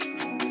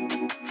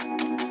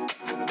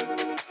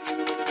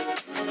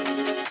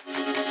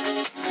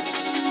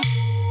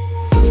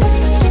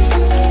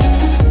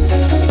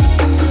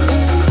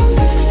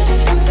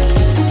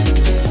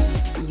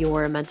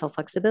mental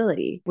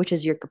flexibility, which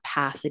is your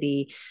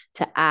capacity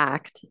to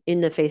act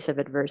in the face of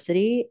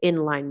adversity in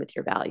line with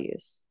your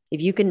values.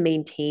 If you can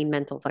maintain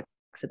mental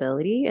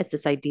flexibility, it's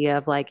this idea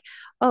of like,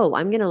 oh,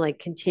 I'm going to like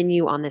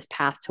continue on this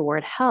path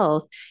toward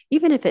health,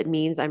 even if it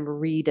means I'm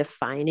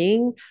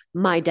redefining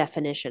my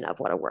definition of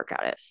what a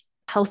workout is.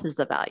 Health is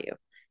the value.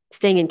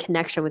 Staying in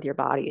connection with your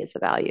body is the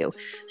value.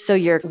 So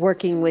you're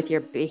working with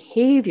your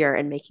behavior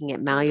and making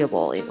it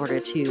malleable in order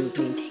to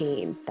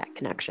maintain that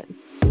connection.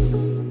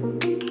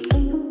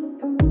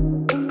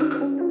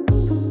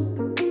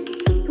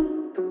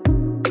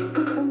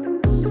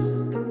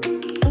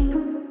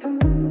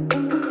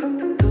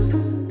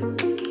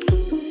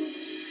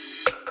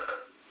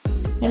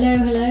 Hello,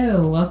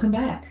 hello. Welcome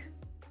back.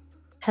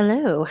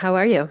 Hello, how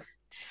are you?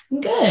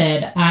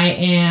 Good. I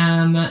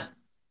am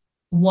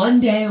 1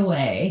 day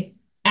away,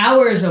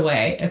 hours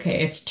away.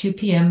 Okay, it's 2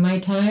 p.m. my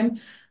time.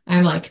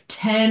 I'm like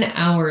 10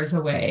 hours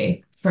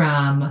away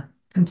from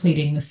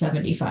completing the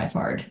 75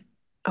 hard.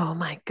 Oh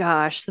my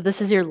gosh. So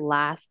this is your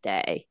last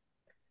day.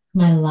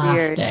 My So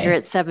last you're day.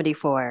 at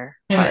 74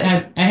 I,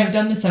 hard. I have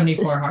done the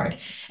 74 hard.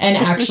 And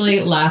actually,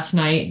 last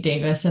night,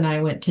 Davis and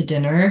I went to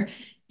dinner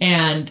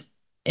and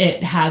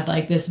it had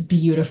like this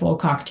beautiful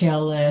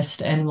cocktail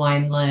list and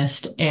wine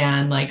list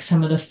and like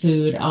some of the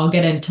food. I'll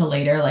get into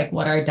later, like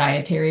what our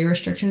dietary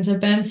restrictions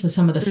have been. So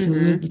some of the Hmm.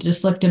 food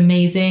just looked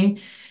amazing. And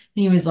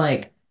he was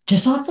like,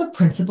 just off of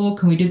principle,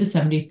 can we do the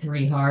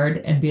 73 hard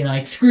and be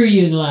like, screw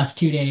you the last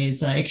 2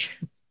 days? Like,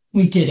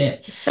 we did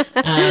it.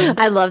 Um,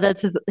 I love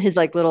that's his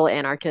like little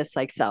anarchist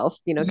like self,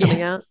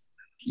 coming out. yes.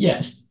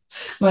 Yes.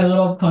 My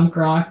little punk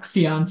rock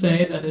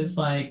fiance that is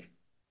like,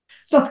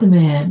 fuck the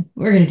man.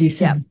 We're gonna do Yeah,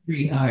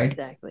 73 hard.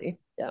 exactly.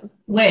 Yeah.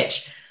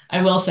 Which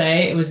I will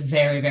say it was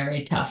very,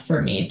 very tough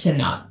for me to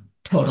not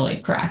totally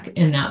crack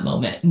in that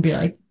moment and be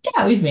like,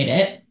 yeah, we've made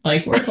it.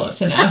 Like we're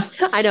close enough.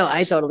 I know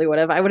I totally would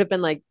have. I would have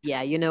been like,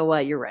 yeah, you know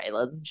what? You're right.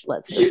 Let's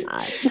just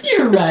not.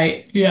 You're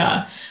right.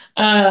 Yeah.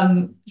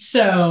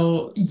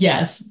 So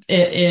yes,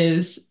 it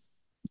is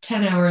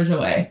 10 hours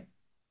away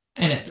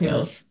and it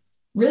feels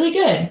really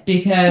good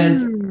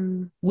because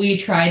Mm. we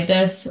tried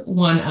this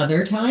one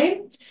other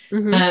time.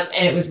 Hmm. And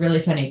it was really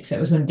funny because it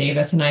was when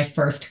Davis and I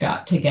first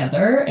got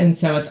together. And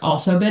so it's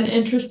also been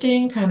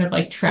interesting, kind of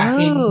like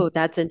tracking Oh,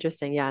 that's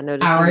interesting. Yeah,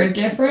 noticing our the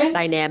difference.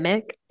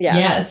 dynamic. Yeah.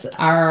 Yes,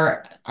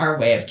 our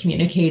way of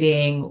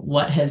communicating,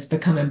 what has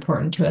become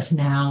important to us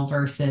now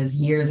versus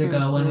years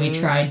ago when we Hmm.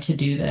 tried to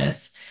do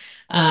this.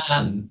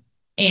 Um,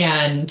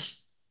 and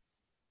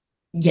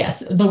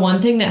yes, the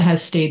one thing that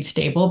has stayed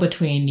stable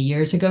between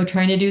years ago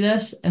trying to do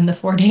this and the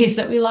 4 days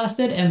that we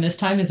lasted, and this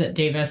time is that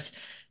Davis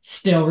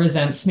still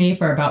resents me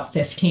for about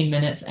 15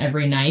 minutes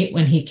every night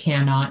when he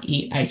cannot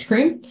eat ice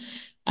cream.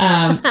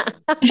 Um,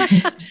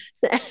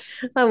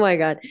 Oh my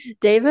God.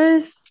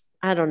 Davis,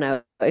 I don't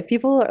know. If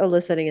people are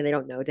listening and they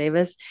don't know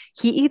Davis,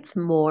 he eats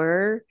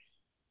more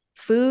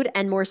food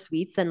and more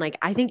sweets than like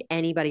I think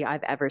anybody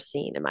I've ever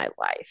seen in my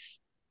life.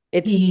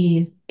 It's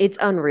he, it's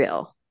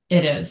unreal.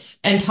 it is.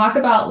 And talk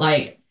about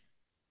like,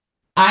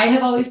 I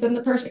have always been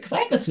the person because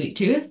I have a sweet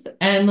tooth,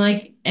 and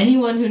like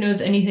anyone who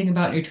knows anything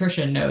about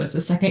nutrition knows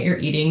the second you're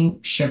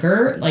eating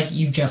sugar, like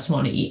you just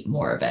want to eat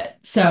more of it.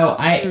 So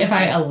if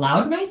I Hmm.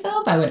 allowed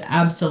myself, I would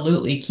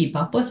absolutely keep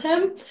up with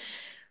him.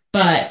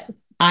 But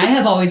I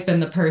have always been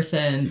the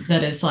person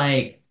that is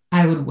like,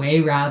 I would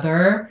way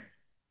rather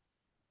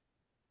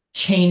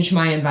change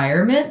my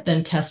environment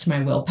than test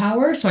my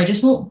willpower. So I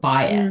just won't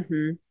buy it.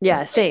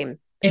 Yeah, It's like, same.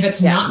 if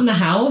it's Yeah. not in the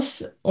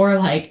house or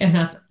like, and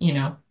that's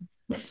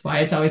why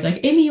it's always like,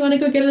 Amy, you want to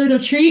go get a little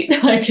treat?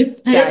 Like, I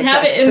Yeah, don't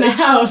have it in the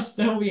exactly. house,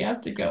 so we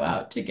have to go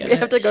out to get We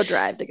have it, to go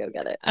drive to go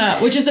get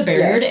it. which is a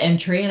barrier Yeah. to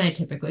entry, and I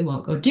typically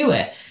won't go do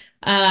it.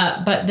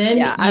 But then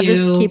Yeah, I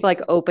just keep you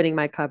like opening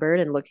my cupboard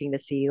and looking to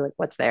see like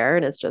what's there,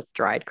 and it's just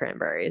dried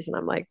cranberries, and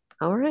I'm like,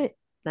 all right,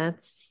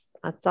 that's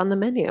on the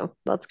menu.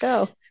 Let's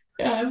go.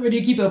 when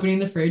you keep opening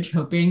the fridge,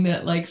 hoping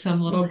that like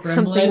some little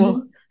Something will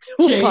gremlin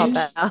will pop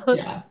changed. out.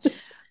 Yeah.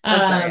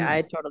 I'm sorry,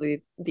 I Um,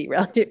 totally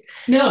derailed you.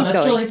 no, Keep that's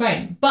going. totally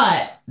fine.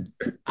 But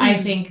I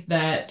think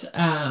that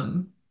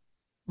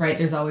right,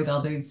 there's always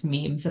all these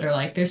memes that are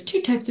like, there's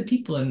two types of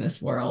people in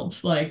this world,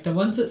 like the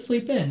ones that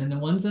sleep in and the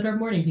ones that are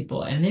morning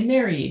people, and they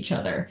marry each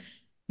other.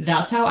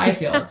 That's how I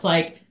feel. It's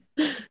like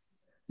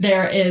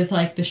there is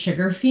like the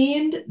sugar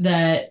fiend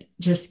that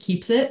just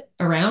keeps it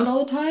around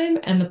all the time,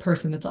 and the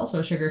person that's also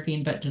a sugar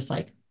fiend but just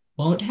like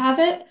won't have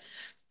it,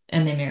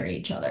 and they marry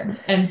each other.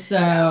 And Yeah.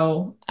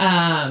 so,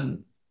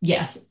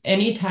 yes,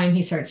 anytime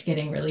he starts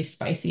getting really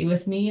spicy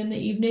with me in the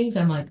evenings,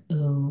 I'm like,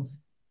 ooh,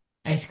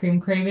 ice cream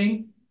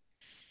craving,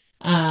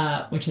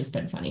 which has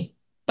been funny.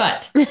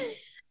 But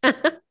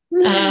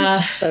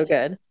uh, So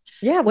good.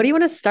 Yeah, what do you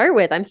want to start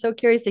with? I'm so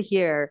curious to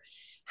hear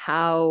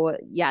how,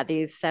 yeah,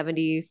 these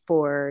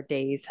 74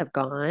 days have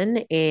gone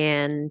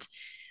and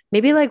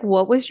maybe like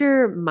what was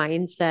your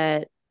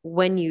mindset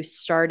when you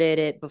started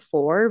it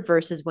before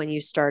versus when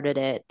you started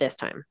it this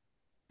time?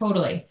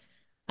 totally.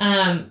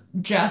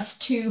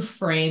 Just to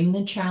frame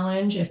the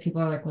challenge, if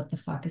people are like, what the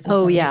fuck is a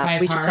Oh yeah, 75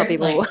 we should tell hard?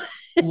 people Like,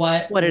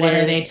 what what it what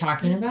are they is.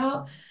 talking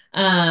about?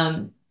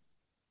 Um,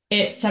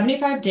 it's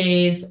 75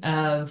 days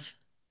of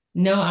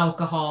no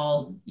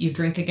alcohol. You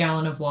drink a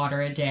gallon of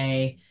water a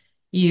day.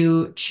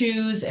 You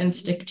choose and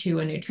stick to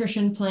a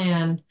nutrition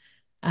plan.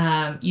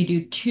 You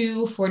do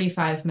two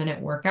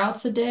 45-minute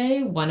workouts a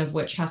day, one of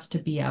which has to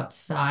be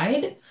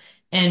outside,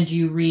 and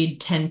you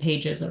read 10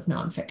 pages of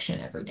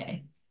nonfiction every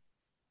day.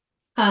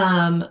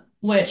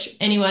 Which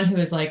anyone who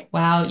is like,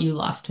 wow, you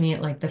lost me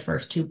at like the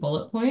first two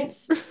bullet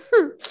points.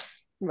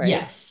 Right.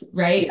 Yes,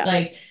 right? Yeah.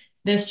 Like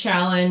this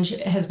challenge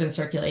has been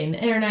circulating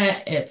the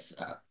internet. It's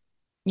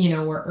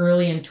we're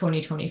early in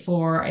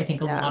 2024. I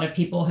think a Yeah. lot of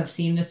people have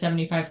seen the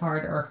 75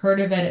 hard or heard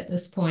of it at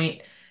this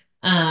point.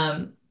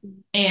 Um,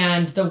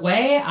 and the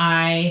way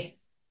I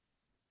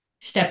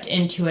stepped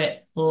into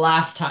it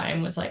last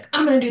time was like,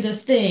 I'm gonna do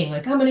this thing,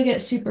 like I'm gonna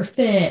get super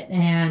fit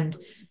and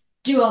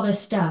do all this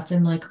stuff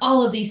and like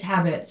all of these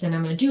habits and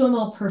I'm gonna do them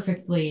all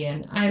perfectly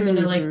and I'm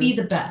gonna like be Hmm.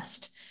 the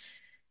best.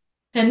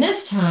 And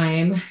this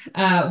time,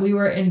 we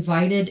were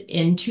invited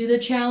into the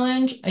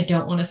challenge. I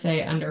don't want to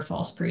say under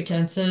false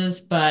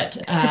pretenses, but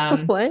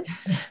What?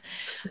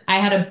 I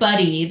had a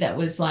buddy that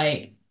was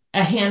like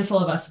a handful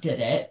of us did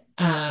it.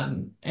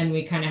 And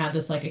we kind of had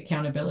this like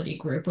accountability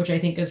group, which I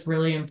think is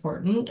really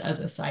important as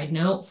a side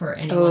note for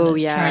anyone Oh,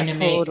 that's yeah, trying to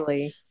make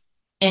totally.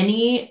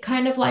 any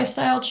kind of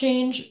lifestyle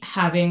change.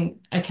 Having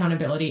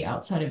accountability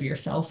outside of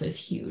yourself is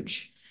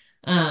huge.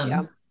 Yeah.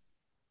 Um,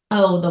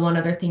 Oh, the one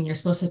other thing you're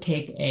supposed to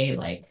take a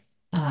like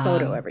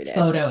Photo every day.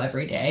 photo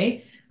every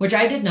day, which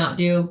I did not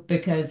do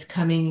because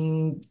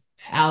coming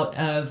out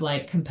of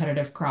like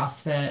competitive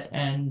CrossFit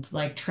and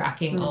like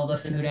tracking all the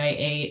food Hmm. I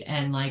ate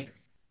and like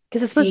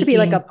Because it's supposed to be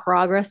like a seeking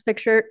progress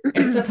picture.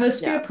 it's supposed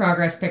to be a Yeah.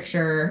 progress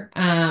picture.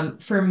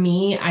 For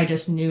me, I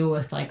just knew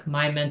with like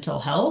my mental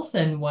health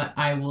and what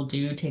I will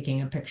do,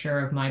 taking a picture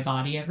of my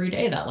body every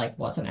day, that like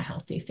wasn't a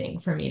healthy thing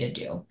for me to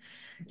do.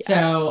 Yeah.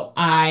 So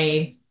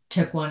I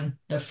took one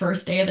the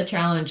first day of the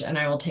challenge and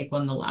I will take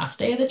one the last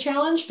day of the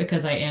challenge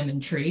because I am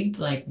intrigued,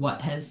 like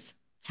what has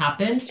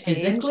happened Changed.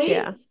 physically.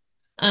 Yeah.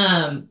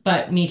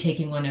 But me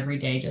taking one every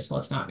day just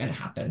was not going to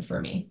happen for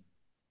me.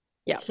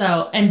 Yeah.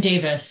 So, and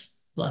Davis,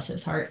 bless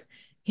his heart,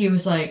 he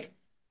was like,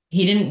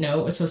 he didn't know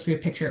it was supposed to be a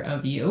picture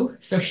of you.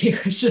 So he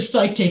was just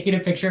like taking a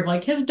picture of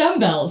like his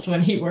dumbbells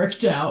when he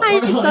worked out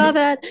or I saw like,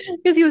 that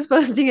because he was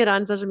posting it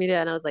on social media,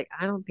 and I was like,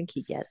 I don't think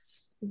he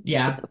gets what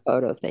yeah, the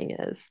photo thing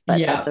is,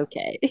 but that's yeah,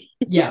 okay.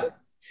 yeah.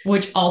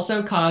 Which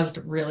also caused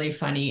really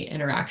funny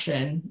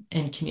interaction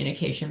and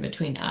communication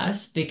between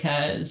us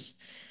because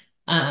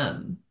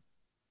um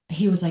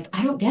he was like,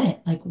 I don't get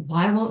it. Like,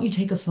 why won't you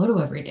take a photo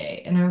every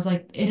day? And I was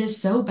like, it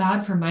is so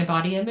bad for my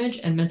body image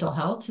and mental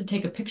health to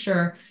take a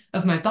picture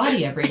of my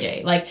body every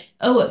day. Like,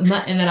 oh, and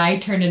then I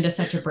turned into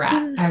such a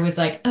brat. I was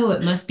like, oh,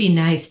 it must be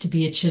nice to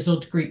be a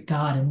chiseled Greek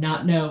god and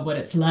not know what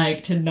it's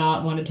like to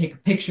not want to take a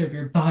picture of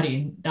your body.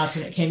 And that's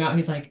when it came out.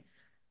 He's like,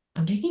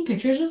 I'm taking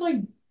pictures of like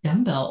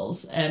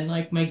dumbbells and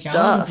like my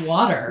gallon of Stuff.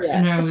 water. Yeah.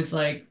 And I was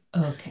like,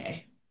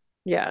 okay,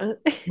 Yeah.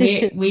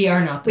 we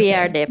are not the We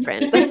are same.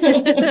 different.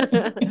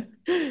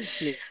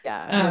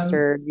 Yeah. Um,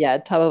 Mr. Yeah,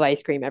 tub of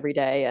ice cream every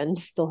day and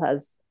still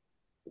has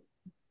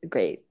a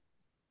great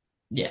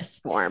yes.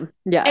 form.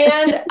 Yeah.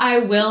 And I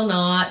will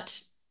not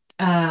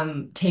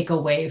take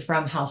away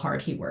from how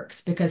hard he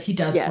works because he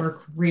does work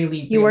Yes.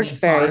 really, He really works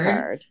very hard.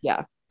 hard.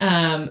 Yeah.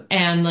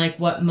 And like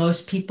what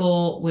most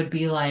people would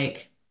be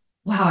like,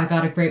 wow, I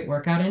got a great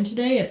workout in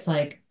today. It's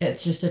like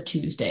it's just a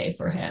Tuesday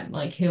for him.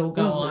 Like he'll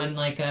go Hmm. on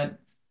like a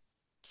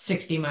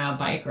 60-mile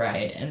bike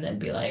ride and then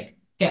be like,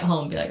 get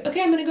home, be like,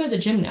 okay, I'm gonna go to the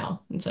gym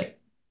now. It's like,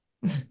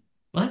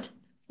 what?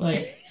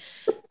 Like,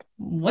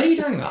 what are you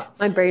Just talking about?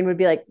 my brain would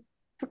be like,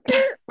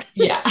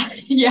 Yeah,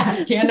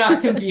 yeah,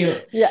 cannot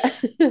compute. yeah.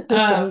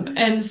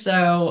 And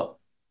so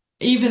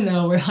even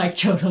though we're like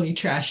totally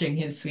trashing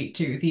his sweet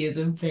tooth, he is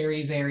a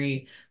very,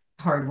 very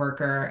hard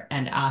worker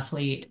and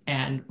athlete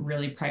and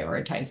really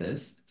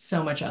prioritizes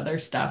so much other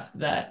stuff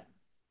that,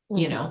 Hmm.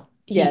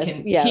 he Yes.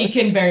 can Yeah. he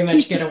can very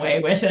much get away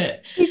with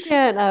it.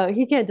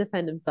 He can't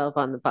defend himself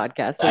on the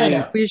podcast. So I we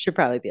know. we should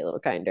probably be a little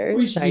kinder.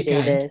 We should Sorry, be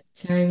kind. Davis.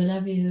 Sorry, we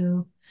love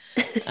you.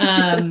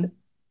 Um,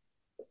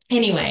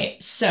 Anyway,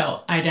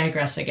 so I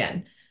digress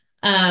again.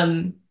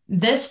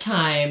 This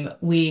time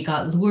we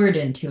got lured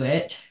into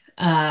it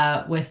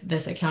with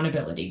this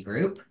accountability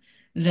group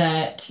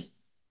that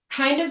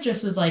kind of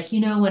just was like,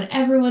 when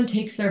everyone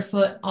takes their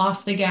foot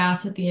off the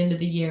gas at the end of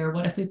the year,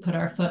 what if we put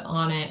our foot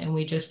on it and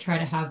we just try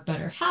to have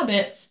better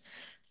habits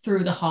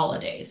through the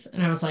holidays?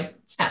 And I was like,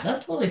 yeah,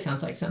 that totally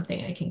sounds like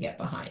something I can get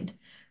behind.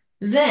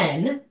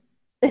 Then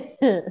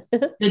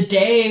the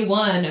day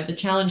one of the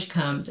challenge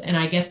comes and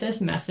I get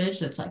this message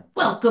that's like,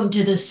 welcome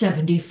to the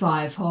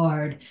 75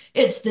 hard.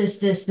 It's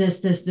this,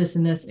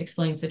 and this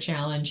explains the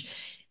challenge.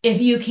 If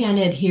you can't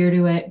adhere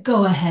to it,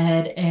 go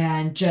ahead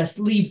and just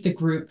leave the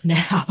group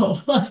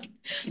now. Like,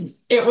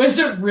 it was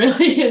a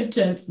really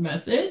intense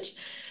message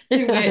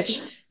to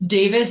which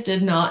Davis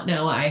did not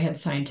know I had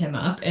signed him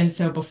up. And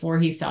so before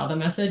he saw the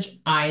message,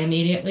 I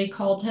immediately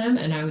called him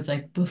and I was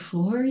like,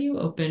 before you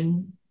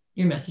open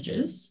your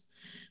messages,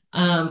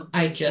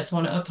 I just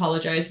want to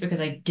apologize because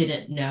I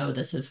didn't know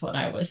this is what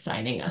I was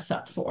signing us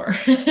up for.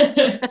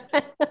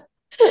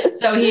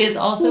 So he has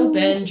also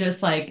been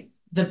just like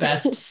the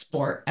best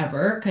sport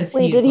ever because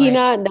Wait, did he's he like,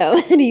 not know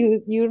that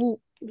he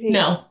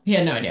no, he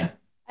had no idea.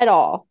 at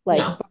all? Like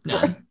No, before,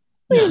 none,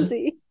 none.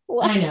 Lindsay,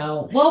 I what?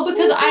 know. Well,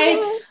 because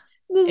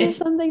This is it's,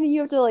 something that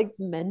you have to like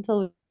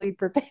mentally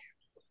prepare.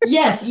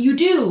 yes, you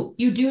do.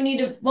 You do need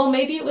to, well,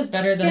 maybe it was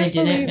better that I Can't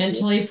didn't believe you.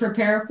 mentally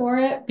prepare for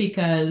it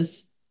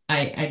because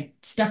I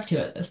stuck to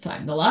it this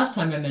time. The last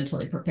time I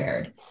mentally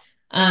prepared.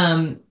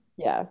 Um,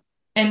 Yeah.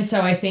 and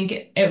so I think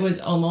it was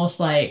almost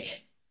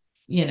like,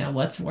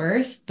 what's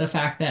worse, the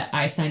fact that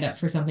I signed up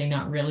for something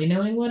not really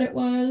knowing what it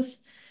was,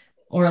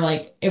 or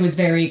like it was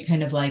very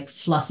kind of like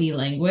fluffy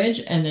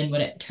language, and then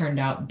what it turned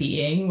out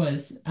being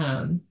was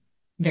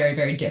very,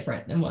 very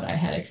different than what I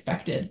had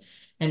expected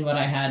and what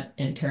I had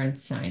in turn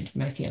signed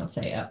my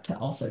fiance up to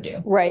also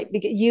do. Right.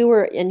 Because you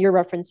were, and you're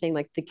referencing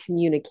like the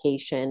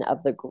communication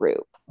of the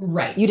group. You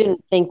Right.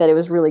 didn't think that it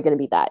was really going to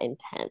be that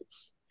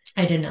intense.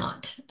 I did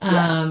not.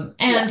 Yeah.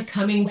 Yeah. And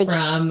coming Which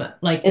from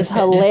like the is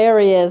fitness,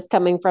 hilarious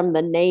coming from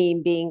the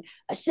name being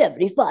a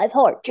 75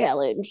 heart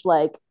challenge.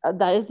 Like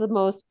that is the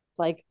most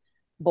like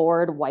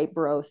bored white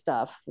bro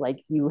stuff like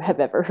you have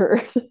ever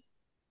heard.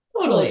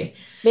 Like totally,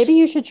 maybe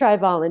you should try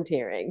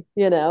volunteering,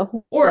 you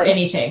know? or Like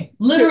anything,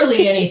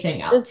 literally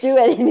anything just do else.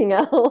 anything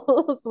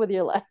else with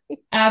your life. You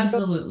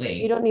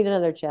Absolutely. don't need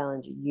another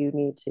challenge. You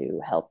need to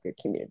help your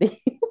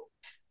community.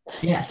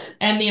 Yes.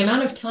 And the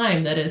amount of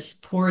time that is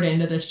poured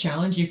into this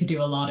challenge, you could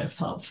do a lot of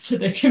help to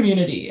the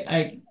community.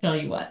 I tell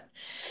you what.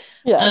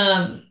 Yeah,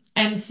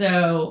 And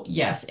so,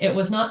 yes, it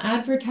was not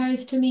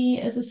advertised to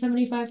me as a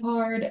 75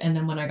 hard. And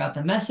then when I got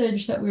the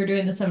message that we were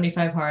doing the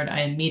 75 hard,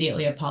 I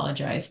immediately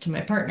apologized to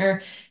my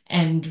partner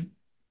and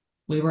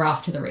we were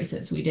off to the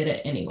races. We did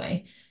it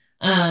anyway.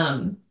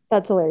 Um,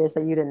 that's hilarious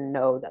that you didn't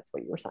know that's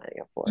what you were signing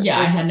up for. yeah,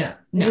 I Like had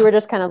you were no.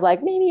 just kind of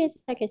like maybe it's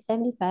like a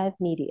 75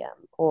 medium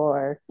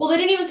or Well, they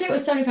didn't even say it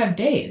was 75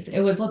 days.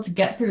 It was let's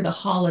get through the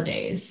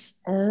holidays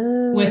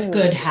with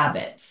good oh.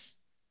 habits.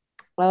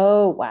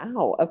 Oh,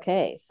 wow.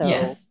 Okay. So,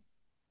 Yes.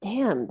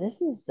 damn,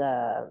 this is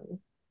a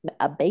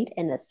bait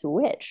and a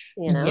switch,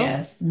 you know?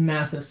 Yes,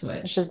 massive This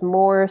switch. is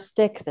more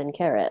stick than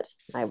carrot,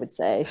 I would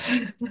say.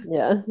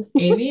 Yeah.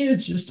 Amy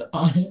is just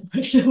on it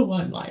with the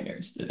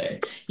one-liners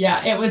today.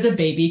 Yeah, it was a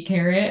baby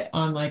carrot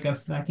on like a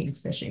fucking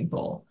fishing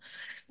pole.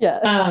 Yeah.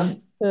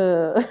 Um,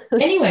 Uh,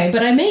 anyway,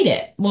 but I made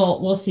it.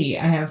 Well, we'll see.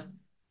 I have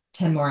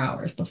 10 more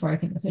hours before I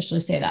can officially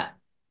say that.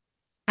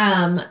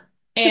 Um,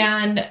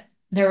 and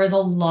there was a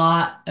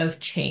lot of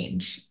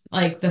change.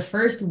 Like the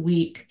first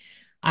week,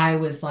 I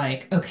was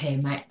like, okay,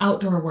 my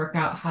outdoor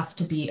workout has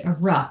to be a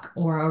ruck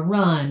or a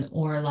run,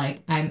 or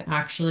like I'm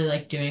actually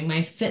like doing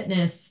my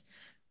fitness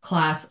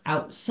class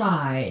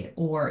outside,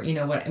 or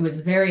what, it was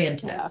very yeah.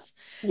 intense.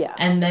 Yeah.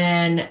 And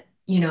then,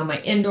 my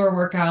indoor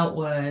workout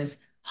was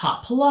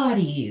hot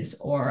Pilates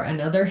or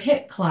another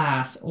HIIT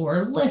class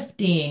or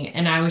lifting,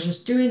 and I was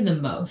just doing the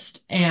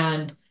most.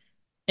 And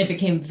it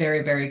became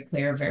very, very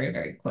clear very,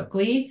 very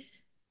quickly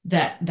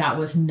that that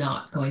was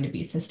not going to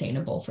be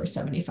sustainable for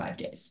 75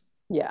 days.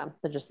 Yeah.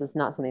 That just is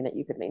not something that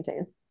you could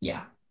maintain.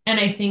 Yeah. And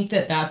I think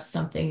that that's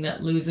something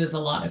that loses a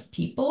lot of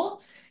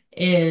people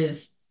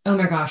is, oh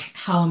my gosh,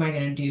 how am I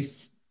going to do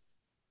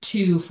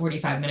two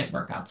 45-minute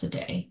workouts a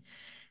day?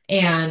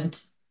 And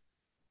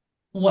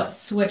what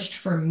switched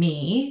for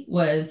me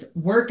was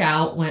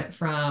workout went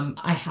from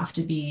I have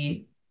to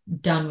be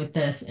done with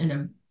this in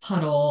a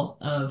puddle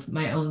of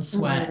my own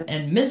sweat Mhm.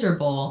 and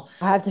miserable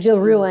I have to feel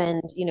to,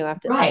 ruined,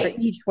 after right.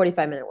 each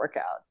 45-minute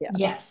workout. Yeah.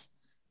 Yes.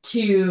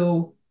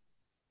 To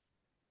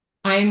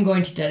I am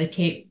going to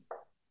dedicate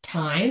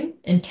time,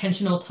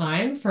 intentional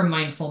time for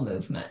mindful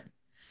movement.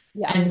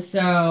 Yeah. And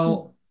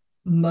so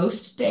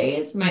most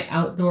days, my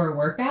outdoor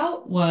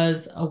workout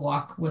was a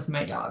walk with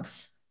my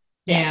dogs.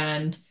 Yeah.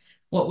 And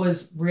what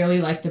was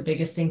really like the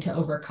biggest thing to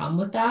overcome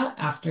with that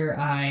after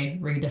I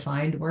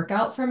redefined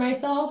workout for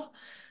myself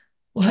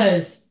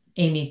was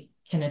Amy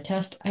can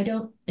attest, I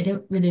don't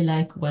really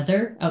like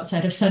weather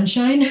outside of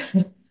sunshine.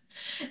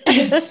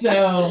 And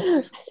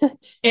so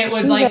it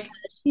was she's a like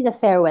she's a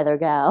fair weather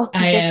gal.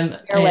 I Just am, I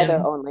fair weather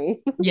am,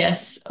 only.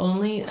 yes,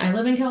 only I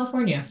live in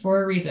California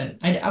for a reason.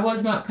 I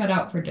was not cut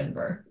out for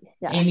Denver.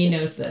 Yeah. Amy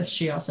knows this.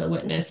 She also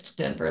witnessed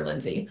Denver,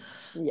 Lindsey.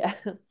 Yeah.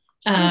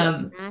 She was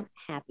Um, not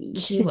happy.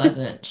 she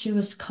wasn't. She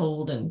was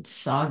cold and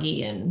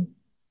soggy and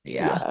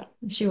yeah, Yeah.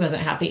 she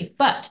wasn't happy.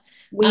 But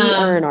We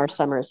earn um, our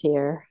summers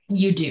here.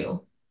 you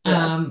do.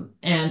 Yeah.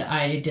 And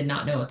I did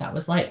not know what that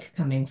was like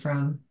coming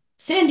from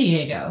San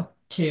Diego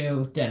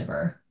to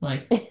Denver.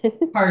 Like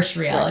harsh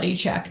Right. reality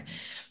check.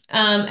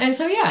 And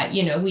so,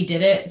 yeah, we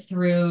did it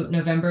through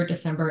November,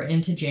 December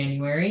into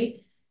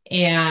January.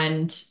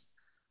 And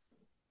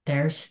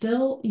there's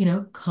still,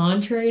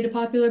 contrary to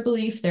popular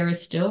belief, there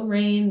is still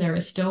rain, there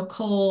is still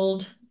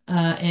cold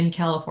in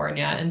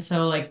California. And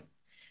so, like,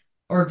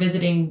 or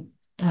visiting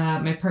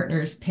my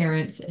partner's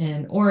parents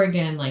in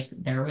Oregon, like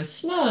there was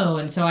snow.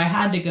 And so I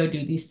had to go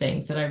do these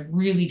things that I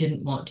really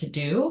didn't want to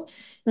do.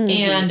 Hmm.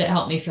 And it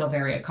helped me feel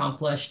very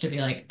accomplished to be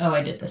like, oh,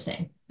 I did the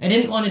thing. I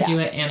didn't want to Yeah. do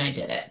it and I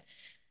did it.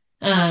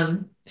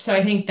 So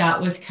I think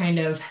that was kind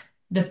of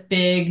the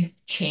big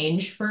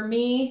change for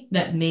me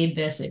that made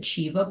this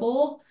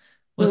achievable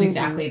was Hmm.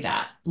 exactly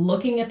that.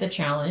 Looking at the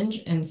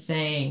challenge and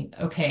saying,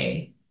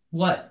 okay,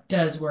 what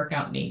does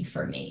workout mean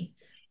for me?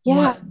 Yeah,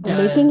 What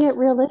making it does,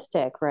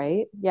 realistic,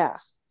 right? Yeah.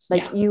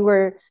 Like yeah,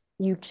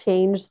 you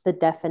changed the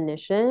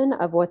definition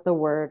of what the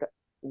word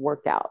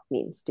workout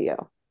means to you,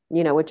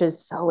 which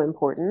is so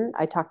important.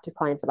 I talk to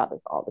clients about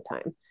this all the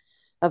time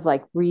of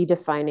like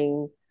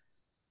redefining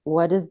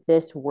what does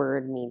this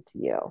word mean to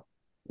you,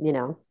 you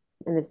know?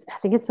 And I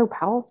think it's so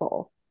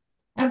powerful.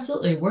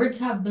 absolutely. Words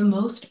have the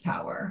most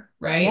power,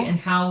 right? Yeah. And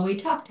how we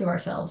talk to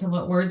ourselves and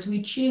what words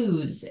we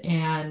choose.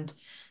 And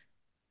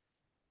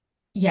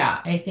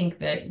yeah, I think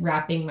that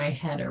wrapping my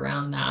head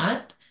around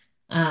that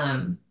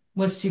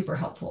was super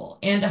helpful.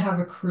 And to have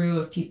a crew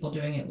of people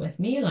doing it with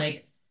me,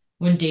 like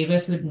when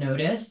Davis would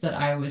notice that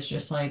I was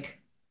just like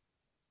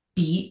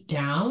beat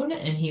down,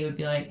 and he would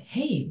be like,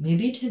 hey,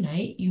 maybe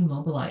tonight you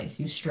mobilize,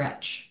 you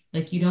stretch.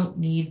 Like you don't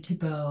need to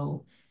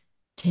go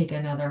take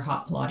another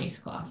hot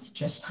Pilates class.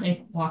 Just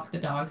like walk the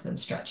dogs and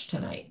stretch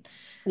tonight.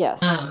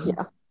 Yes. Um,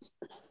 Yeah.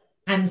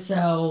 and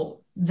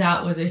so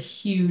that was a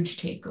huge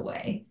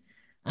takeaway.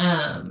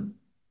 Um,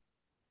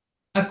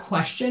 a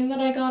question that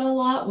I got a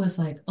lot was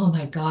like, oh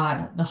my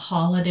God, the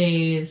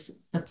holidays,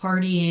 the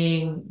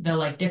partying, the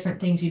like different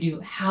things you do,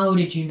 how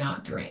did you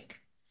not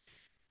drink?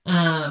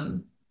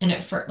 And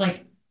at first,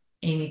 like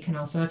Amy can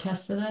also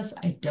attest to this,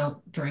 I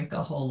don't drink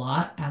a whole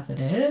lot as it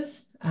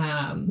is.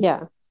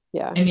 Yeah.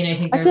 Yeah. I mean, I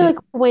think I there's feel a like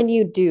when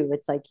you do,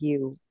 it's like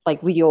you'll like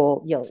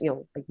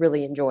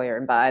really enjoy or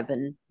imbibe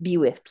and be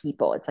with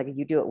people. It's like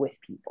you do it with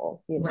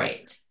people.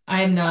 right.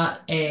 I'm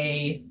not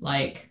a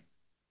like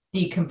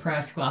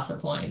decompressed glass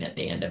of wine at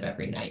the end of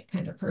every night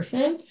kind of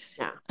person.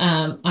 Yeah.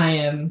 I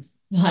am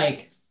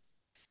like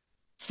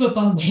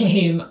football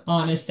game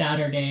on a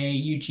Saturday,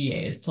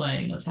 UGA is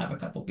playing, let's have a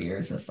couple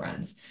beers with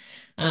friends.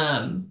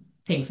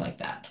 Things like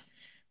that.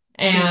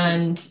 Hmm.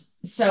 And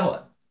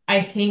so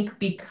I think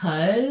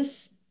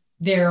because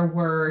there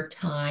were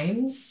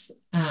times,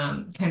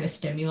 kind of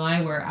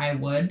stimuli where I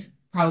would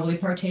probably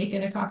partake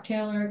in a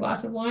cocktail or a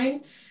glass of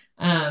wine,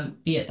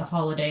 be it the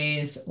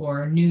holidays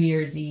or New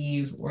Year's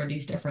Eve or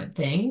these different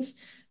things.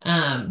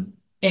 Um,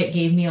 it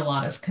gave me a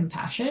lot of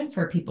compassion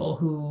for people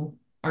who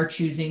are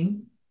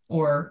choosing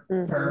or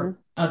Hmm. for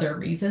other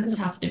reasons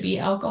have to be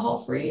alcohol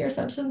free or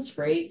substance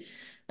free.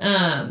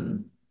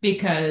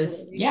 Because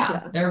Totally. yeah,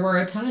 Yeah. there were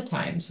a ton of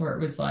times where it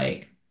was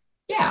like,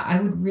 yeah, I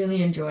would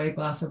really enjoy a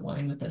glass of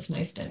wine with this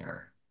nice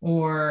dinner,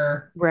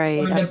 or Right.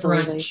 going to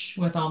Absolutely. brunch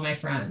with all my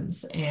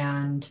friends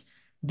and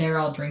they're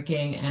all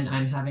drinking and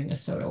I'm having a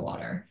soda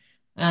water.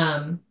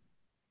 Um,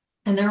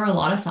 and there were a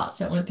lot of thoughts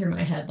that went through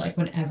my head, like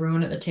when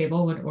everyone at the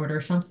table would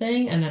order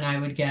something and then I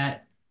would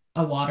get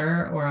a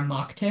water or a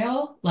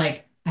mocktail,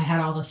 like I had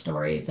all the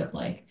stories of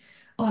like,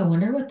 oh, I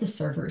wonder what the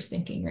server's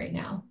thinking right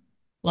now.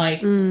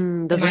 Like, Does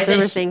am the I the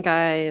server think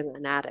I am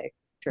an addict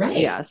or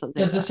yeah, right?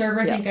 something Does like the that?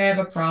 server Yeah. think I have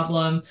a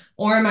problem?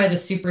 Or am I the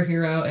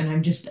superhero and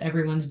I'm just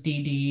everyone's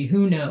DD?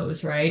 Who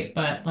knows, right?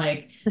 But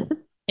like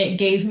it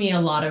gave me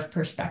a lot of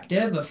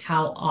perspective of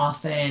how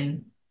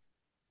often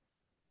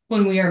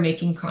when we are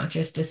making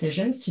conscious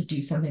decisions to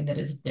do something that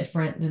is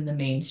different than the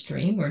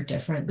mainstream or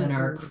different than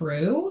our Hmm.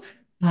 crew,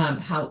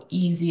 how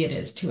easy it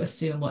is to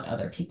assume what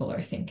other people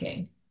are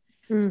thinking.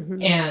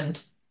 Hmm.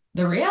 And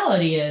the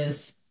reality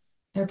is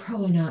they're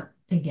probably not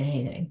thinking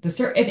anything.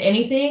 If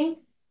anything,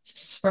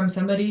 from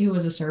somebody who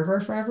was a server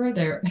forever,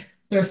 their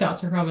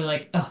thoughts are probably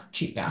like, oh,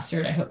 cheap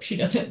bastard, I hope she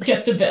doesn't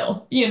get the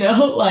bill,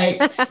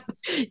 like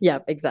Yeah,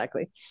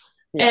 exactly.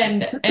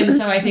 Yeah. and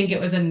so I think it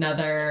was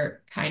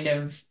another kind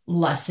of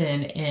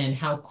lesson in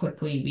how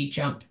quickly we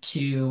jump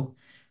to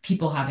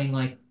people having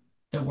like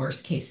the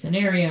worst case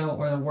scenario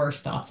or the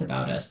worst thoughts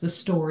about us, the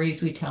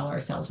stories we tell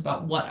ourselves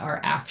about what our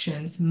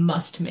actions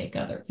must make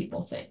other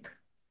people think.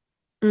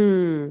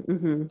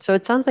 Mm-hmm. So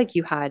it sounds like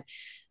you had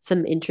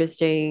some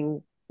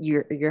interesting,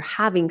 you're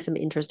having some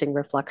interesting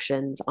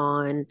reflections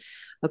on,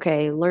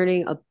 okay,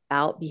 learning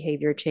about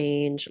behavior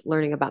change,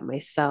 learning about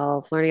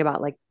myself, learning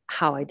about like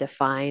how I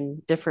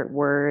define different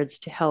words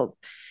to help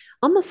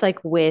almost like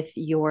with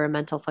your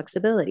mental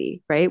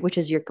flexibility, right? Which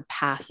is your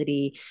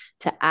capacity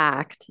to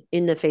act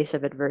in the face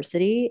of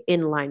adversity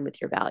in line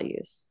with your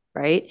values,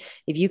 right?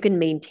 If you can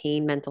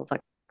maintain mental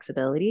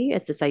flexibility,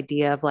 it's this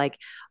idea of like,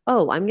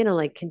 oh, I'm going to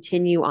like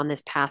continue on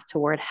this path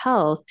toward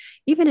health,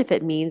 even if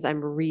it means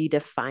I'm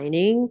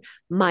redefining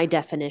my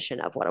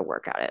definition of what a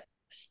workout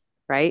is,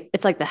 right?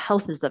 It's like the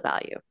health is the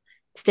value.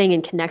 Staying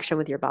in connection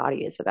with your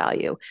body is the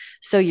value.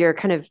 So you're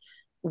kind of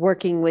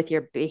working with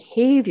your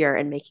behavior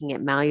and making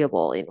it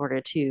malleable in order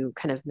to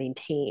kind of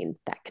maintain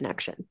that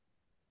connection.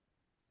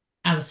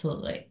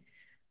 Absolutely.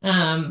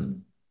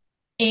 Um,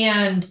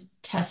 and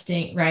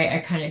testing, right? I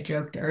kind of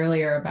joked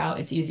earlier about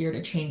it's easier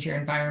to change your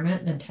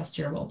environment than test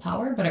your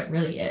willpower, but it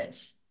really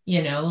is,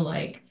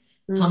 like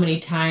how many Mm-hmm.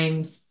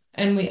 times,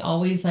 and we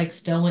always like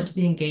still went to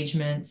the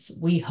engagements.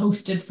 We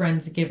hosted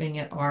Friendsgiving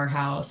at our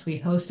house. We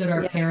hosted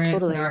our Yeah,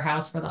 parents at totally. our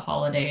house for the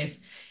holidays.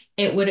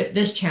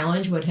 This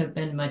challenge would have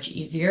been much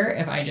easier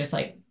if I just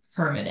like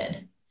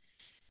hermited.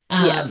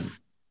 Um,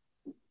 Yes.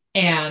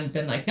 and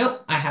been like,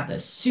 nope, I have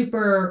this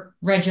super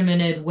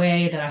regimented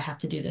way that I have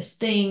to do this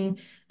thing.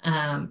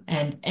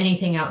 And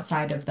anything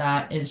outside of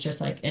that is just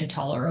like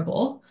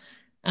intolerable.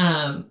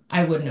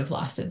 I wouldn't have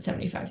lasted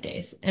 75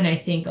 days. And I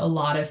think a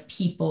lot of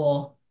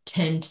people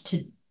tend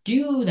to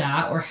do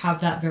that or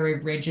have that very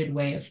rigid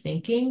way of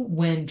thinking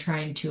when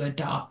trying to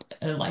adopt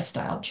a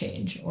lifestyle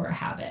change or a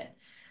habit.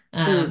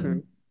 Mm-hmm.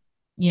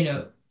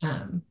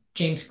 Um,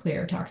 James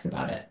Clear talks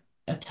about it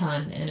a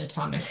ton in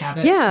Atomic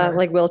Habits Yeah, where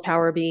like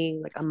willpower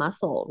being like a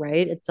muscle,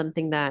 right? It's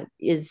something that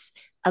is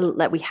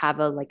that we have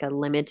a like a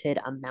limited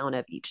amount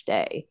of each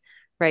day,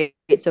 right?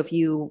 So if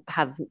you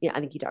have, I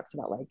think he talks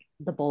about like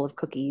the bowl of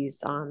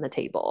cookies on the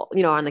table,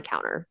 on the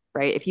counter,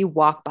 right? If you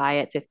walk by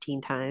it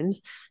 15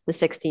 times, the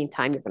 16th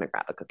time you're going to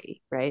grab a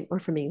cookie, right? Or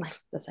for me, like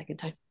the second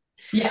time.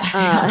 yeah,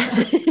 Uh,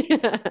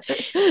 yeah.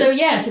 So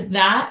yes,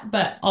 that,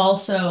 but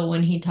also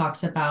when he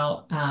talks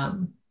about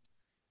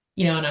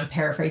and I'm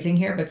paraphrasing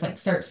here, but it's like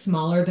start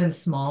smaller than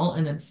small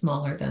and then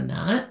smaller than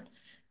that.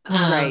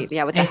 oh, right.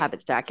 Yeah, with the I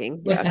habit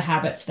stacking. With Yeah. the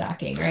habit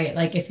stacking, right?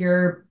 Like if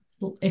your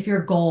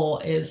goal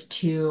is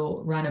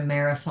to run a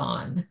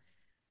marathon,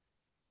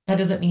 that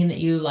doesn't mean that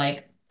you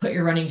like put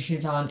your running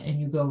shoes on and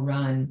you go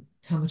run.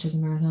 How much is a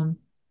marathon?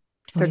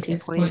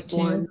 13.1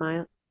 26.2?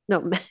 mile.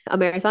 No, a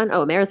marathon.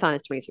 Oh, a marathon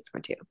is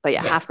 26.2. But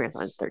yeah, Yeah. half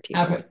marathon is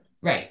 13.1.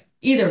 Right.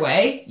 Either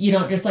way, you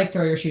don't just like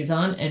throw your shoes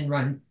on and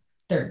run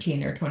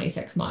 13 or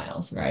 26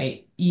 miles,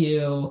 right?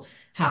 You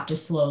have to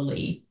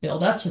slowly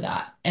build up to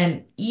that.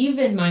 And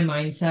even my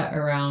mindset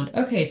around,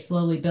 okay,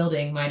 slowly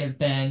building might have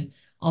been,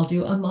 I'll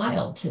do a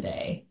mile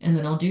today and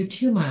then I'll do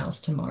 2 miles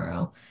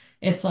tomorrow.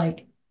 It's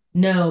like,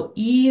 no,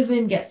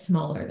 even get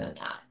smaller than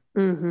that.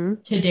 Mm-hmm.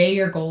 Today,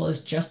 your goal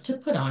is just to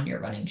put on your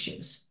running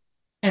shoes.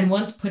 And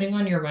once putting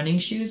on your running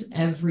shoes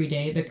every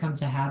day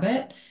becomes a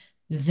habit,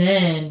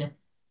 then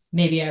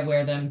maybe I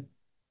wear them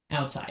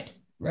outside,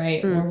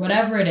 right? Or Mm-hmm.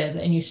 whatever it is.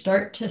 And you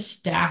start to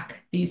stack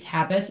these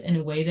habits in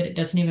a way that it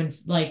doesn't even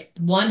like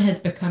one has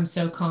become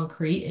so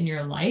concrete in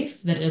your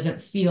life that it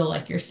doesn't feel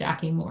like you're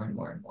stacking more and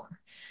more and more.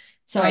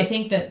 So I Right.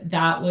 think that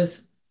that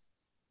was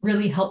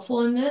really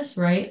helpful in this,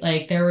 right?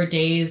 Like there were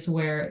days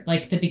where,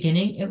 like the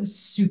beginning, it was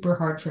super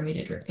hard for me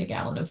to drink a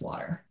gallon of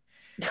water.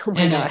 Oh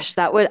my And it, gosh,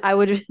 I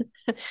would,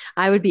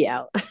 I would be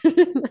out.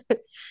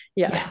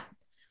 Yeah. yeah.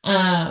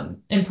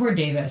 And poor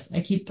Davis,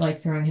 I keep like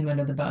throwing him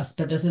under the bus,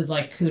 but this is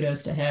like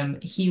kudos to him.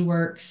 He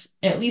works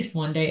at least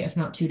one day, if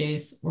not 2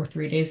 days or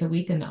 3 days a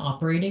week in the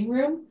operating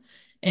room.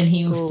 And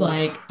he was Oh,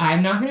 like,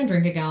 I'm not going to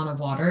drink a gallon of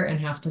water and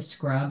have to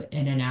scrub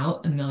in and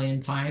out a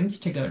million times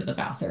to go to the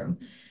bathroom.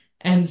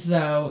 And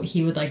so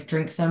he would like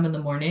drink some in the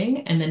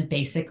morning and then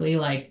basically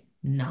like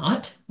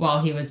not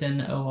while he was in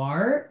the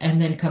OR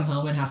and then come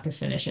home and have to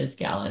finish his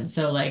gallon.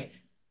 So like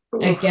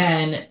oof,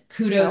 again,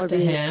 that kudos would to be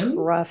him.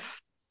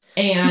 rough.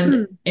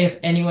 And if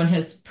anyone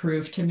has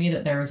proved to me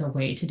that there is a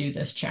way to do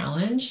this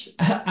challenge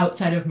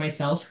outside of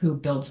myself, who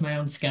builds my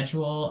own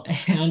schedule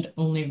and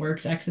only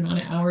works X amount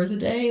of hours a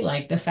day,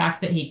 like the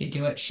fact that he could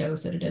do it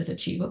shows that it is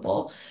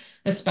achievable,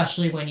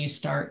 especially when you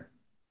start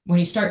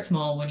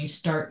small, when you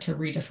start to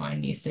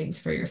redefine these things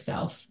for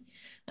yourself.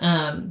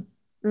 Um,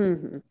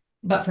 Hmm.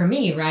 but for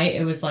me, right,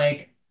 it was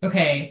like,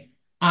 okay,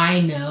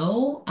 I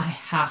know I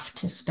have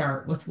to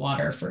start with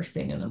water first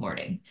thing in the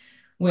morning,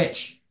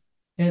 which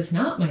is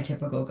not my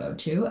typical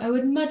go-to. I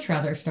would much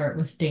rather start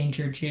with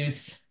danger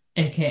juice,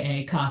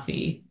 aka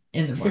coffee,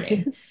 in the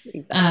morning.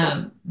 Exactly.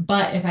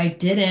 But if I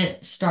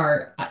didn't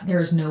start,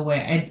 there's no way.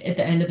 At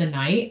the end of the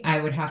night, I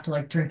would have to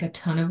like drink a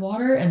ton of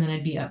water and then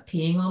I'd be up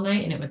peeing all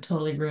night and it would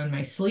totally ruin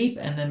my sleep.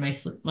 And then my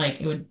sleep,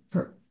 like it would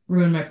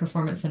ruin my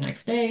performance the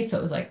next day. So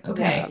it was like,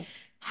 Yeah. okay,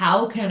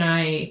 how can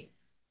I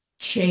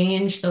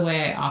change the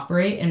way I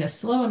operate in a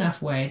slow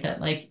enough way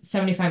that like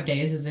 75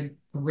 days is a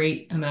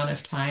great amount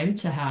of time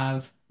to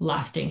have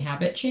lasting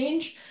habit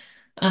change.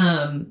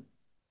 Um,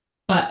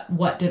 but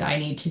what did I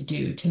need to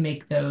do to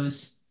make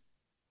those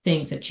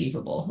things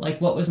achievable?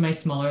 Like what was my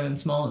smaller than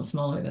small and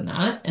smaller than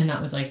that? And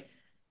that was like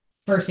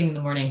first thing in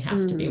the morning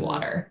has to be Hmm.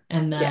 water.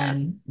 And Yeah.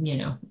 then,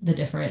 the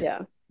different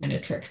Yeah. kind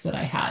of tricks that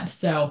I had.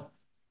 So,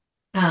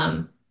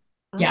 um,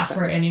 yeah,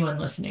 for Awesome. anyone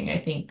listening, I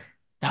think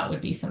that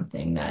would be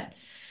something that,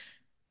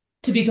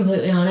 to be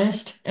completely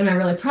honest, am I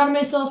really proud of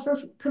myself for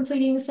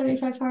completing the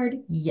 75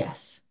 hard?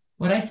 Yes.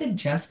 Would I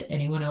suggest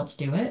anyone else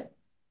do it?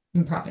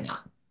 Probably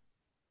not.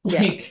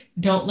 Yeah. Like,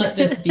 don't let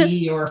this be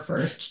your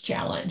first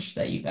challenge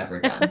that you've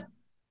ever done.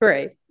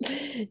 Right.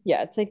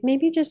 Yeah. It's like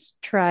maybe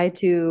just try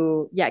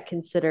to, yeah,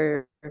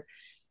 consider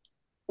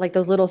like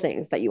those little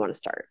things that you want to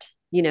start.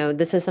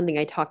 This is something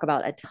I talk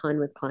about a ton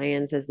with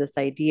clients is this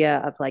idea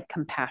of like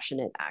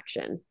compassionate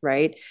action,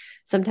 right?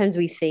 Sometimes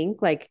we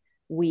think like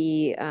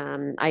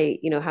I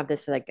have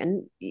this like,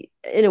 and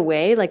in a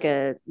way, like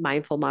a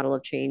mindful model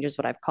of change is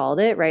what I've called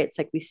it, right? It's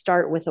like we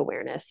start with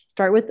awareness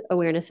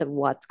of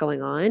what's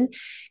going on,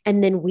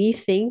 and then we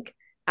think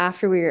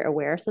after we're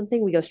aware of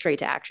something, we go straight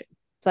to action.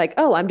 It's like,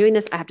 oh, I'm doing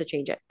this, I have to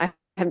change it.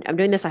 I'm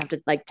doing this, I have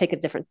to like take a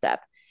different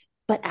step.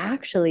 But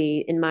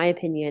actually, in my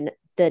opinion,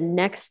 the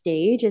next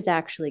stage is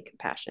actually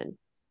compassion.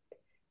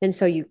 And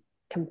so you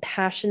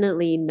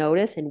compassionately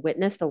notice and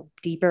witness the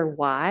deeper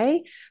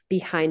why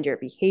behind your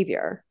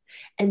behavior.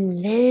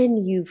 And then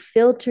you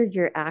filter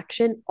your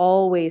action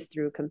always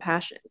through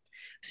compassion.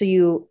 So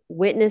you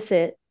witness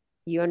it,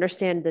 you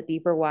understand the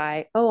deeper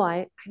why. Oh,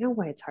 I know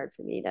why it's hard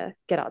for me to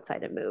get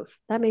outside and move.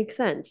 That makes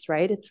sense,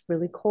 right? It's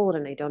really cold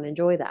and I don't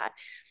enjoy that.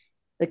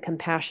 The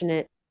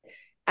compassionate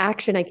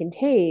action I can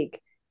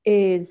take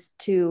is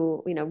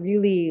to,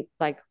 really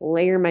like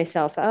layer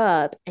myself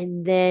up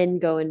and then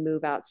go and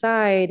move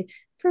outside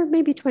for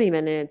maybe 20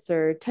 minutes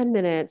or 10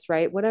 minutes,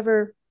 right?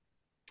 Whatever,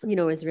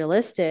 is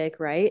realistic,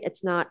 right?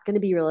 It's not going to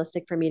be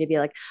realistic for me to be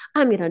like,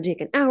 I'm going to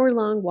take an hour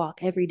long walk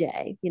every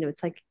day.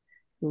 It's like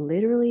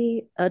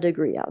literally a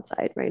degree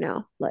outside right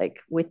now, like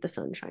with the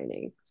sun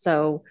shining.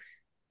 So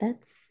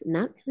that's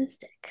not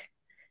realistic.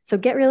 So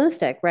get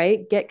realistic,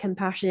 right? Get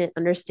compassionate,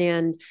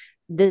 understand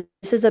this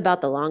is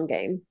about the long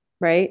game,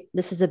 right?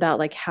 This is about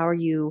like how are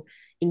you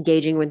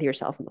engaging with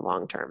yourself in the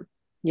long term,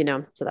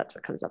 So that's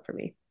what comes up for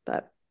me.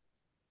 But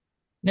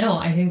No,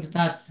 I think that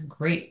that's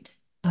great.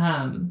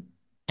 Um,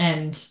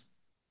 and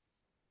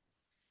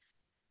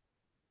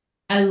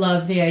I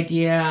love the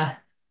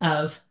idea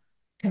of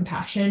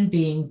compassion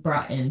being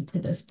brought into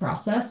this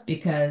process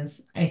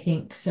because I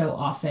think so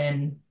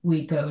often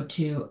we go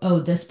to, oh,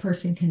 this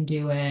person can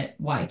do it.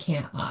 Why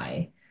can't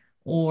I?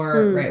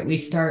 Or, right, we mm,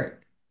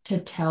 start to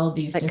tell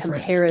these like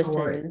different stories,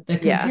 comparison. the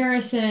Yeah.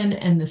 comparison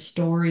and the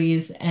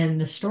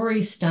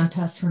stories stunt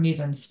us from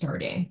even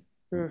starting.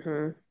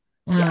 Mm-hmm.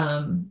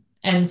 Yeah.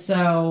 And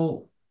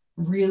so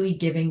really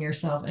giving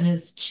yourself, and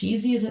as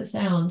cheesy as it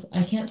sounds,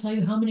 I can't tell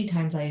you how many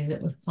times I use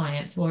it with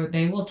clients where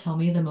they will tell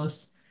me the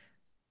most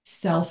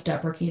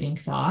self-deprecating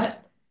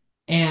thought.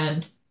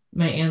 And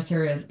my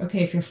answer is,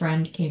 okay, if your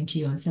friend came to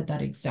you and said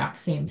that exact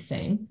same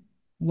thing,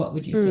 what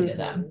would you say to Mm-hmm.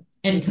 them?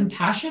 And Mm-hmm.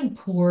 compassion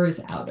pours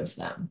out of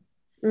them.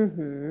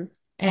 Mm-hmm.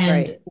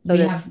 Right. And So we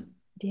this have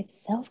idea of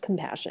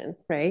self-compassion,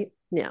 right?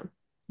 Yeah.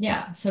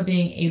 Yeah, so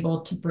being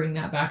able to bring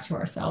that back to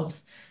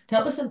ourselves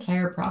throughout this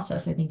entire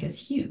process, I think is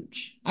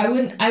huge. I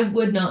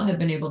would not have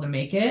been able to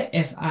make it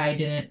if I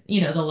didn't,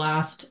 the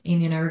last,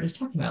 Amy and I were just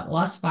talking about, the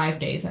last 5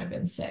 days I've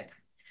been sick.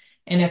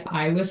 And if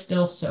I was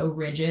still so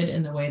rigid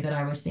in the way that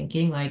I was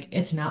thinking, like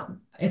it's not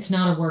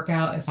a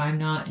workout if I'm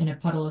not in a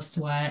puddle of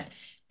sweat,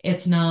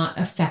 it's not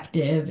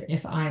effective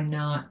if I'm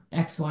not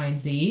X, Y, and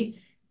Z,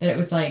 that it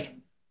was like,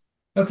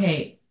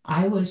 okay,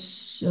 I was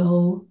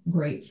so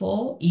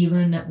grateful,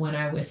 even that when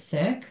I was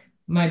sick,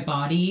 my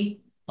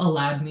body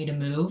allowed me to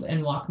move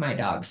and walk my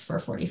dogs for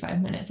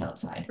 45 minutes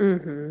outside.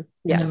 Mm-hmm. And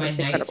Yeah, then my that's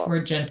nights incredible. were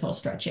gentle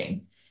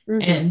stretching.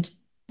 Mm-hmm. And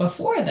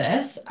before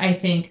this, I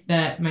think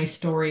that my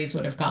stories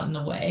would have gotten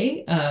in the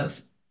way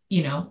of,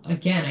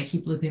 again, I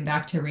keep looping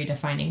back to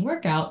redefining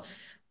workout,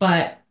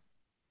 but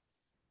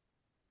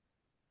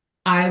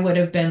I would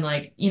have been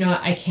like,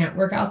 I can't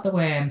work out the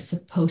way I'm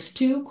supposed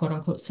to, quote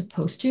unquote,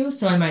 supposed to.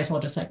 So I might as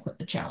well just like quit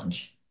the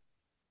challenge.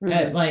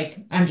 Mm-hmm. Like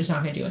I'm just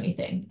not going to do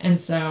anything. And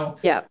so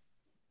Yeah.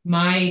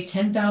 my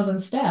 10,000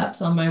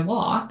 steps on my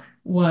walk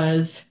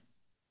was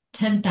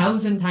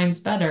 10,000 times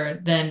better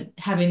than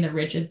having the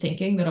rigid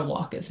thinking that a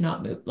walk is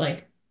not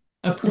like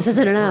This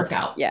isn't appropriate enough.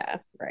 workout. Yeah,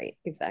 right.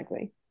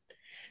 Exactly.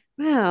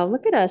 Wow,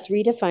 look at us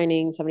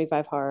redefining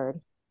 75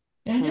 hard.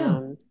 I know.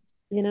 Um,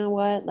 you know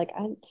what? Like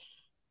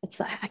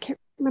I can't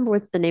remember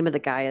what the name of the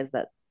guy is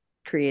that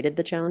created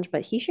the challenge,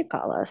 but he should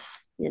call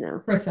us.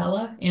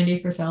 Frisella, Andy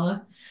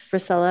Frisella,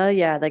 Priscilla,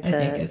 yeah, like I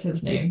think the is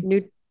his new, name.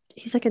 new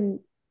he's like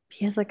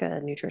he has like a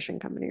nutrition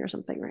company or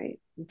something, right?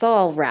 It's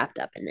all wrapped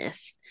up in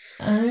this.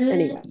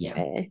 Anyway, Yeah.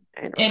 I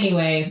don't know.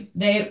 Anyway,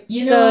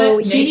 you know So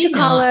what? he Maybe should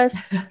call not.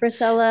 us,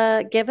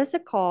 Priscilla, give us a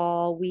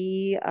call.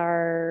 We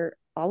are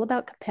all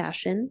about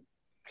compassion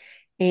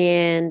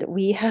and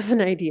we have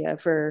an idea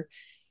for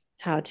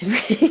how to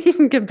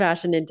bring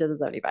compassion into the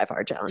 75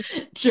 hard challenge.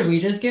 Should we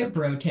just get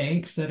bro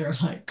tanks that are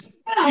like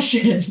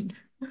passion,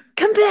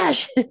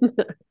 Compassion.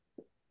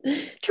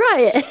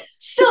 Try it.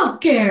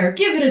 self-care,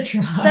 give it a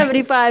try.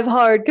 75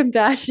 hard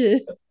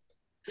compassion.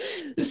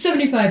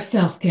 75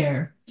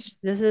 self-care.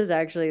 This is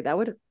actually, that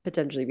would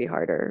potentially be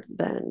harder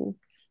than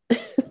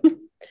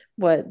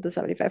what the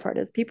 75 hard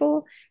is.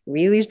 People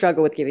really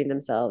struggle with giving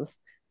themselves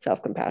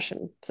self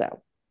compassion.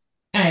 So,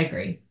 I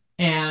agree.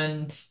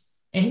 And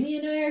Amy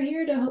and I are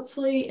here to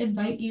hopefully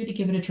invite you to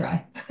give it a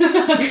try.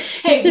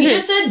 Hey, we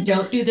just said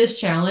don't do this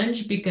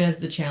challenge because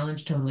the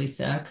challenge totally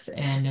sucks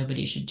and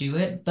nobody should do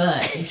it,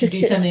 but you should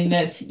do something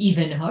that's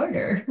even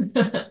harder.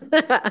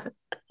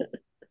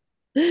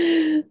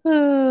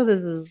 Oh,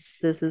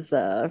 this is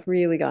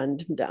really gone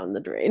down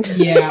the drain.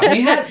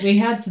 Yeah, we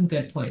had some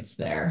good points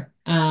there.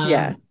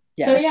 Yeah.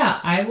 So Yeah. yeah,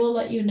 I will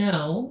let you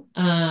know.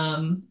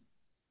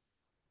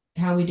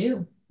 how we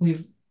do.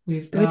 We've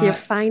With got your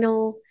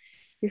final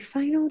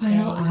final day,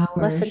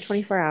 less than hours.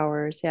 24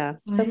 hours. Yeah.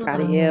 So Final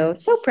proud of you.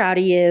 So hours. proud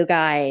of you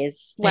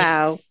guys.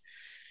 Wow.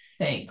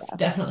 Thanks. Thanks. Yeah.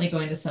 Definitely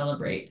going to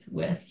celebrate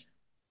with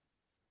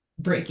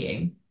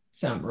breaking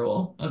some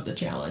rule of the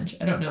challenge.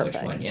 I don't know which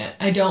one Perfect. yet.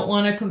 I don't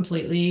want to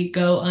completely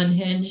go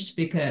unhinged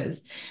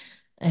because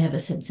I have a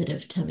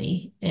sensitive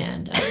tummy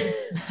and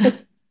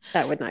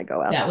That would not go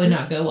well. that would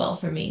not go well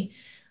for me.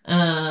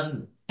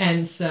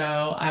 And so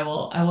I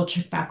will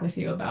check back with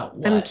you about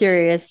I'm what.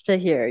 curious to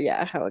hear,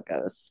 yeah, how it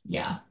goes.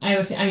 Yeah,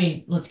 I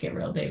mean, let's get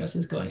real. Davis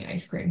is going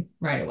ice cream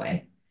right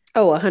away.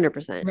 Oh,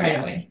 100%. Right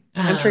Yeah. away.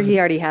 I'm sure he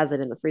already has it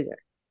in the freezer.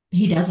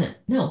 He doesn't.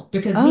 No,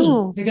 because me.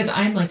 Oh, Because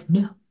I'm like,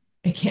 no,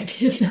 it can't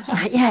be in the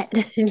not yet.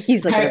 house. And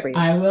he's like, gonna I bring it.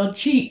 I will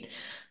cheat.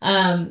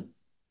 Um,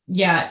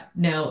 yeah,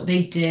 no,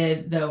 they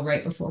did though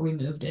right before we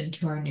moved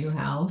into our new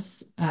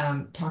house,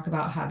 talk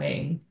about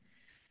having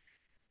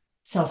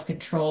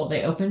self-control.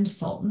 They opened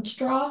Salt and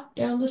Straw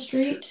down the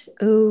street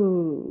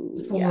Oh,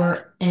 yeah.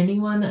 for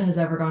anyone that has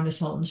ever gone to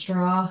Salt and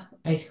Straw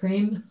ice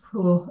cream.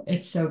 Oh,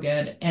 it's so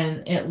good.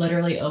 And it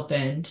literally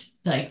opened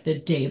like the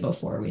day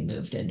before we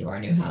moved into our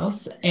new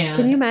house Can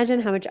you and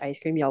imagine how much ice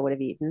cream y'all would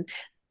have eaten?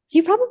 So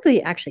you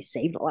probably actually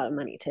saved a lot of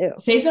money too.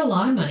 saved a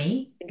lot of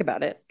money. Think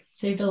about it.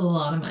 Saved a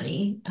lot of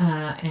money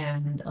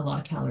and a lot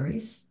of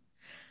calories.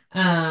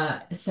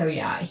 So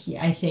yeah,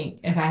 I think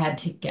if I had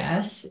to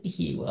guess,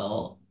 he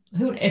will.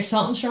 Who, if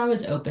Salt and Straw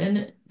was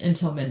open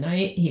until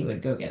midnight, he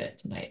would go get it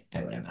tonight,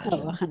 I would Oh,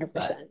 imagine.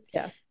 But 100%.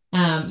 Yeah.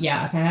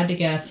 yeah, if I had to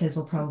guess, his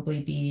will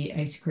probably be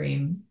ice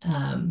cream.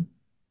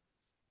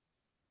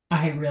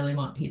 I really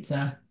want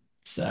pizza,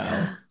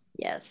 so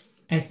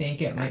Yes. I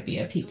think it might be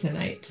a Yes. pizza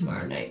night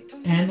tomorrow night,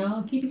 and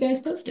I'll keep you guys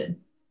posted.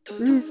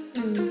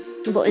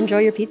 Mm. Well, enjoy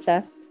your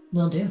pizza.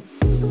 Will do.